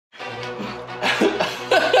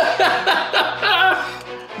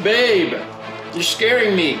Babe, you're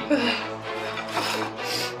scaring me.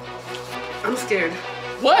 I'm scared.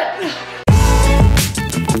 What?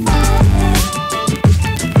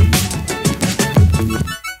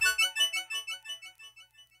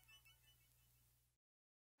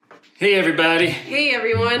 Hey everybody. Hey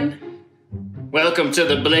everyone. Welcome to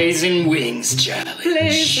the Blazin' Wings Challenge.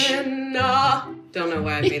 Blazin'. Don't know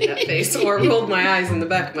why I made that face or rolled my eyes in the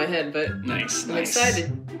back of my head, but Nice. I'm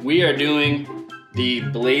excited. We are doing the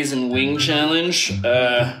Blazin' Wing Challenge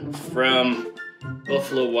from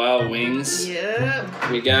Buffalo Wild Wings. Yeah.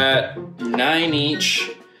 We got 9 each.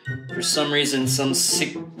 For some reason, some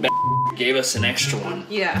sick gave us an extra one.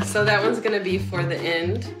 Yeah, so that one's gonna be for the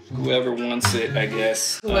end. Whoever wants it, I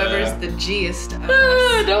guess. Whoever's the G-est of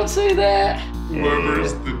us. Don't say that.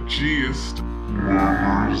 Whoever's the G-est.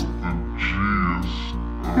 Whoever's the G-est.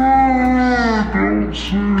 Don't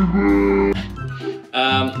say that.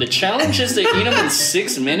 The challenge is to eat them in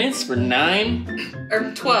 6 minutes for 9.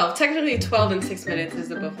 Or 12. Technically 12 in 6 minutes is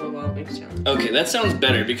the Buffalo Wild Wings challenge. Okay, that sounds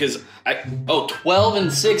better because 12 in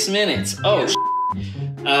 6 minutes. Oh,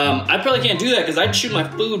 I probably can't do that because I chew my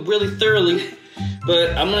food really thoroughly,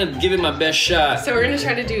 but I'm gonna give it my best shot. So we're gonna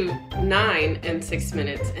try to do 9 in 6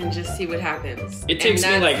 minutes and just see what happens. It takes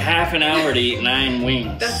me like half an hour to eat 9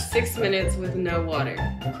 wings. That's 6 minutes with no water.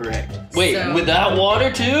 Correct. Wait, So- without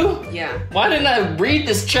water too? Yeah. Why didn't I read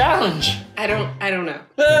this challenge? I don't know.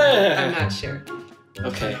 I'm not sure.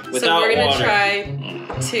 Okay, So without we're gonna water. try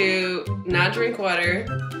to not drink water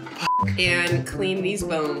and clean these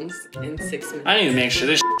bones in 6 minutes. I need to make sure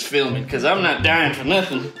this shit's filming because I'm not dying for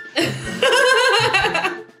nothing.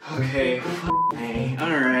 Okay, hey,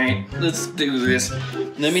 alright, let's do this.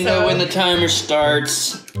 Let me know when the timer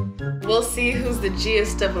starts. We'll see who's the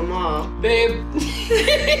G-est of them all. Babe,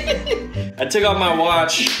 I took off my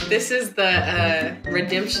watch. This is the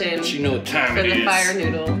redemption You know what time for it the is. fire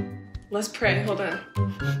noodle. Let's pray, hold on.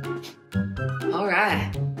 All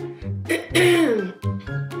right.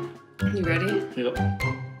 You ready? Yep.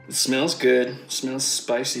 It smells good. It smells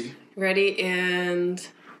spicy. Ready, and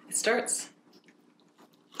it starts.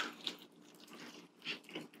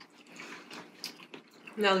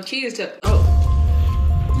 Now the cheese to, oh.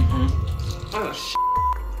 Oh,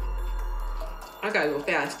 I gotta go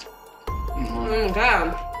fast. Oh,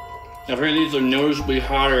 God. I've heard these are noticeably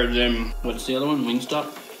hotter than, what's the other one,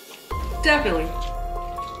 Wingstop? Definitely.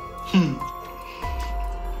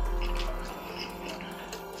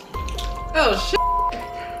 Oh, shit.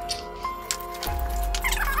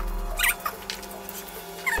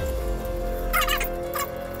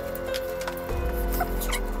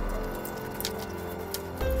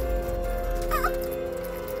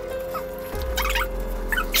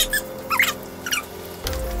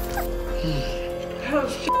 Oh,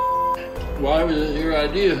 shit. Why was it your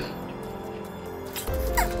idea?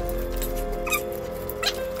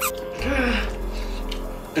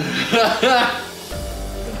 I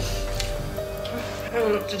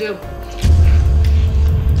don't know what to do.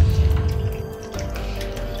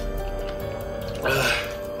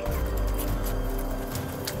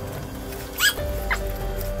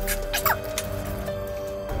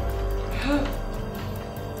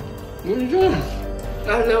 What are you doing? I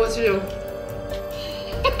don't know what to do.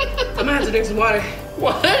 I'm gonna have to drink some water.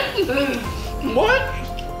 What? What?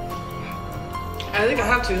 I think I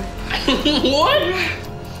have to. What?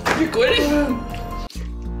 You're quitting?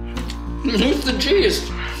 Who's the G'est?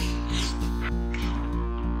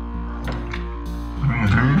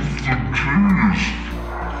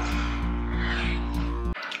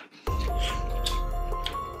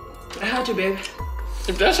 I have to, babe.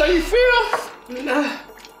 If that's how you feel.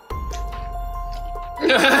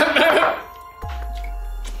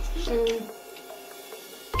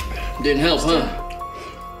 Didn't help, huh?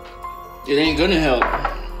 It ain't gonna help.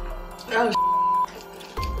 Oh,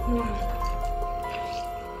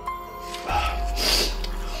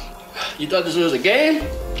 You thought this was a game?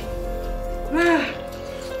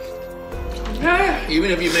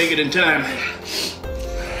 Even if you make it in time,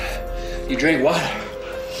 you drink water.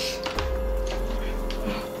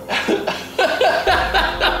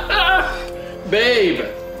 Babe,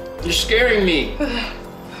 you're scaring me.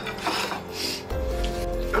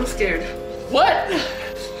 I'm scared. What?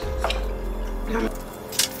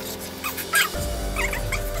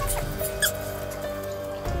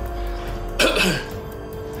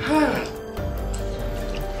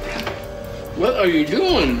 What are you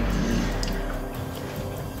doing?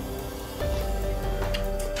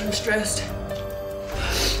 I'm stressed.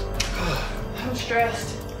 I'm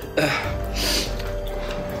stressed.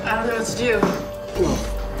 I don't know what to do.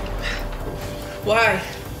 Why?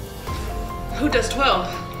 Who does 12?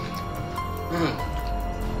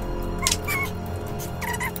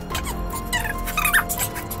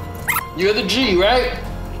 You're the G, right?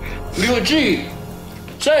 You a G.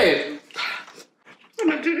 Say it.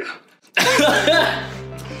 I'm a G.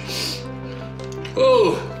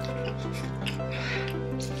 Oh.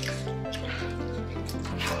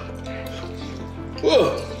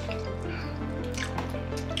 Whoa.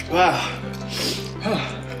 Wow.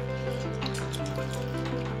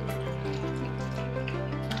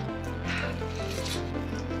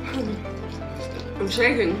 I'm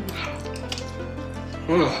shaking.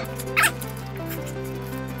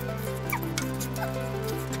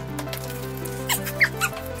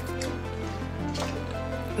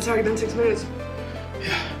 It's already been 6 minutes.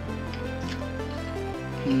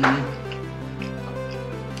 Mm-hmm.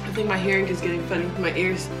 I think my hearing is getting funny. My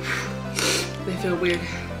ears, they feel weird.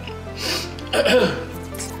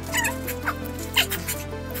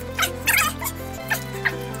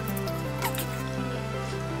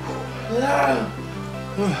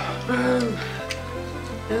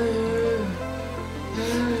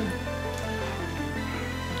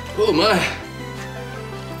 Oh my.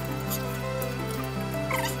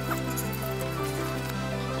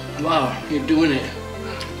 Wow, you're doing it.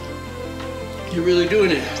 You're really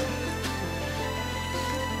doing it.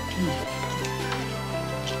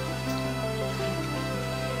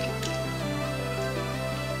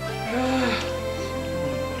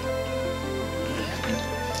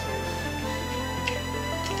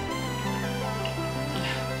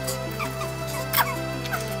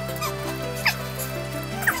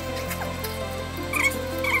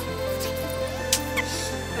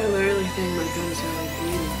 I literally think my gums are like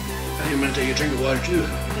bleeding. I think I'm gonna take a drink of water too.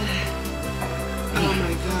 Oh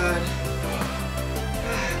my god.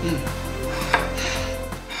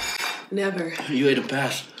 Never. You ate a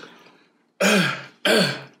pass.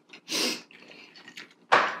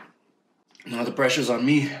 Now the pressure's on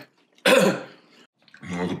me. Now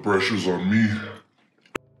the pressure's on me.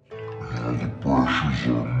 Now the pressure's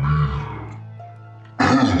on I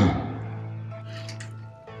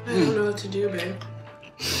don't know what to do, babe.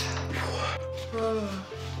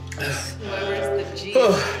 Whoever's the G.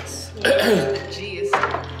 Whoever's the G is.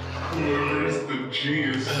 Where's the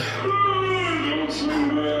G's? Don't say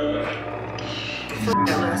that. Fuck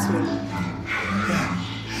that last one.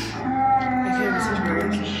 I can't listen to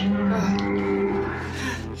it.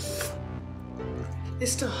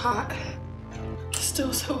 It's still hot. It's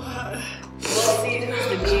still so hot. We'll see who's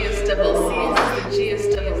the G's double. We'll see who's the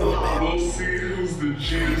G's double. We'll see who's the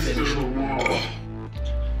G's to the wall.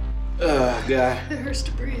 Oh, God. It hurts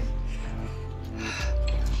to breathe.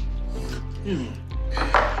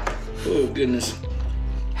 Oh, goodness.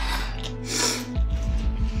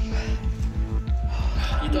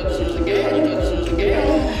 You thought this was a game? You thought this was a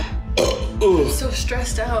game? I'm so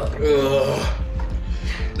stressed out.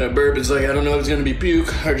 That burp is like, I don't know if it's gonna be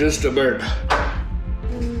puke or just a burp.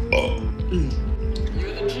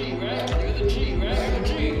 You're the G, right? You're the G, right? You're the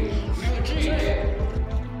G. You're the G.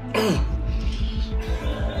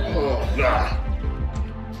 Oh, God.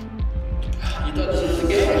 You thought this was a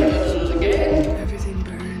game? You thought this was a game? Everything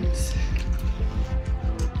burns.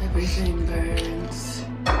 Everything burns.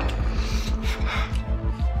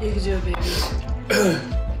 You can do it, baby.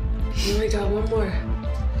 You only got one more.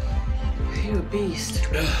 You a beast.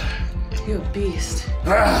 You a beast.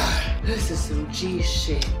 This is some G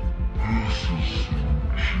shit.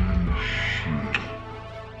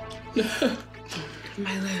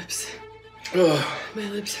 My lips. My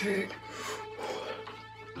lips hurt.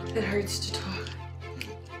 It hurts to talk.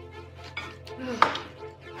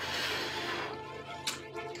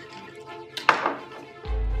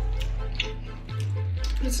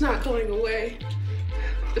 It's not going away.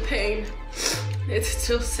 The pain, it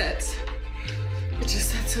still sets. It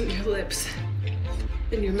just sets on your lips,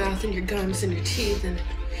 in your mouth, and your gums, and your teeth, and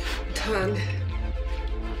your tongue.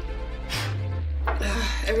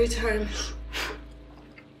 Every time.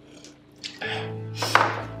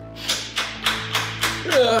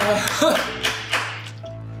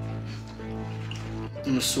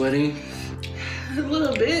 I'm sweating. A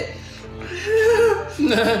little bit.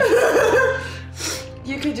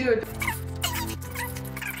 You could do it.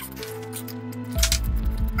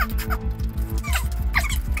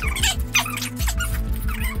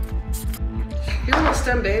 You're almost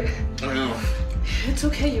done, babe. I know. It's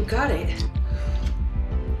okay, you got it.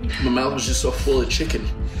 My mouth was just so full of chicken.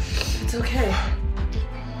 It's okay.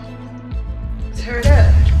 Tear it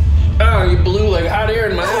up. Oh, you blew like hot air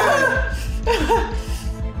in my eye.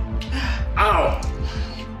 Ow.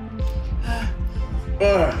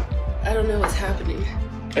 I don't know what's happening.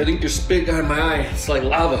 I think your spit got in my eye. It's like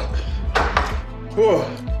lava. Whoa.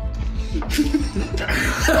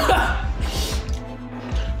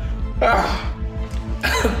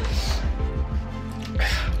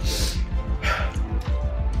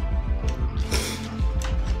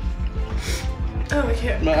 Oh, I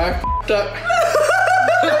can't. My eye f***ed up.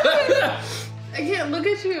 I can't look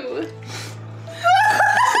at you.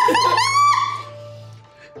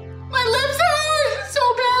 My lips hurt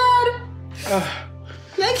so bad.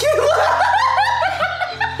 I can't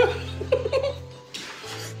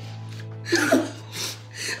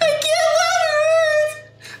I can't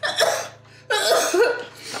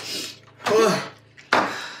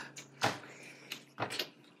laugh.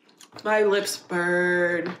 My lips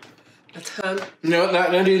burn. A tug. No,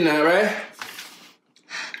 not doing that, right?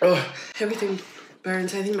 Oh. Everything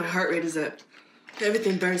burns. I think my heart rate is up.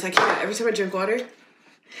 Everything burns. I can't. Every time I drink water,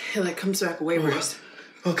 it like comes back way worse.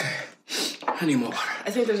 Okay. I need more water. I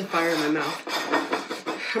think there's a fire in my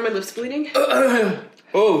mouth. Are my lips bleeding?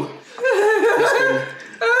 Oh.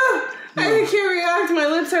 I can't react. My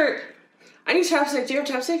lips hurt. I need chapstick. Do you have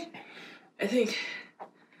chapstick? I think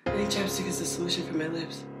chapstick is the solution for my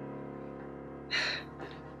lips.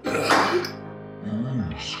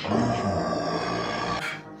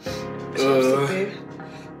 Chapstick, babe.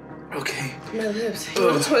 Okay. My lips. You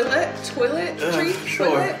want a toilet? Toilet? Treat? Sure,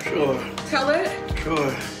 Toilet? sure. Toilet?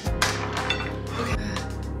 Sure.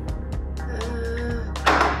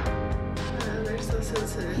 They're so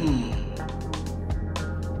sensitive.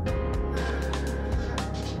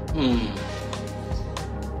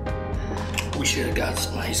 We should have got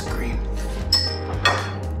some ice cream.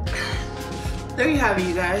 There you have it,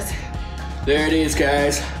 you guys. There it is,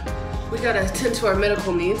 guys. We gotta attend to our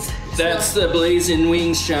medical needs. That's the Blazin'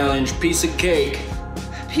 Wings challenge. Piece of cake.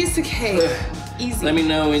 Piece of cake. Easy. Let me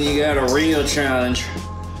know when you got a real challenge.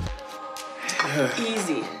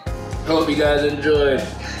 Easy. Hope you guys enjoyed.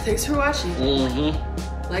 Thanks for watching.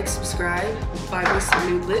 Like, subscribe, buy me some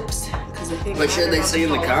new lips, because I think. What should they say in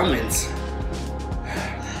the comments?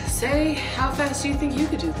 Say how fast do you think you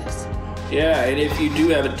could do this? Yeah, and if you do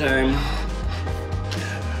have a time,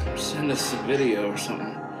 send us a video or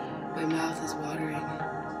something. My mouth is watering.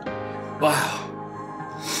 Wow,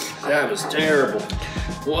 that was terrible.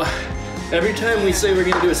 What? Every time we say we're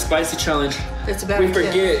gonna do a spicy challenge, It's about we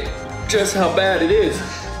forget just how bad it is.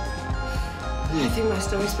 I think my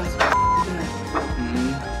stomach's about to be bad.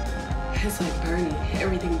 It's like burning.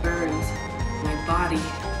 Everything burns. My body,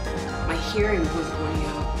 my hearing was going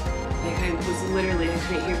out. Like I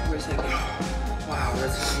couldn't hear for a second. Wow,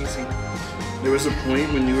 that's amazing. There was a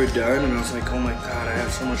point when you were done and I was like, oh my God, I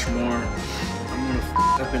have so much more. I'm gonna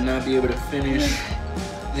f up and not be able to finish.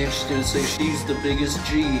 And then she's gonna say she's the biggest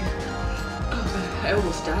G. Oh, I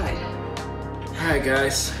almost died. All right,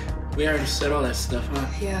 guys. We already said all that stuff, huh?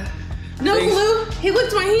 Yeah. No, Thanks. Blue! He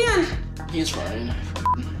licked my hand! He's fine.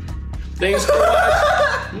 Thanks for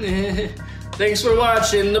watching. Thanks for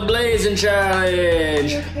watching the Blazin'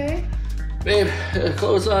 Challenge. You okay? Babe,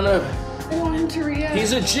 close on up. I want him to react.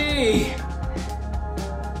 He's a G.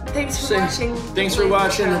 Thanks for watching. Thanks for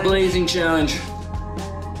watching the Blazin' Challenge.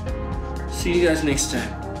 See you guys next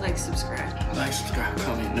time. Like, subscribe. Like, subscribe,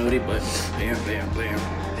 comment, noti, but bam, bam, bam.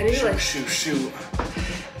 I need shoot, like shoot.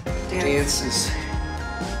 Dances.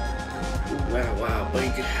 Ooh, wow,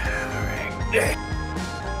 blanket. All right.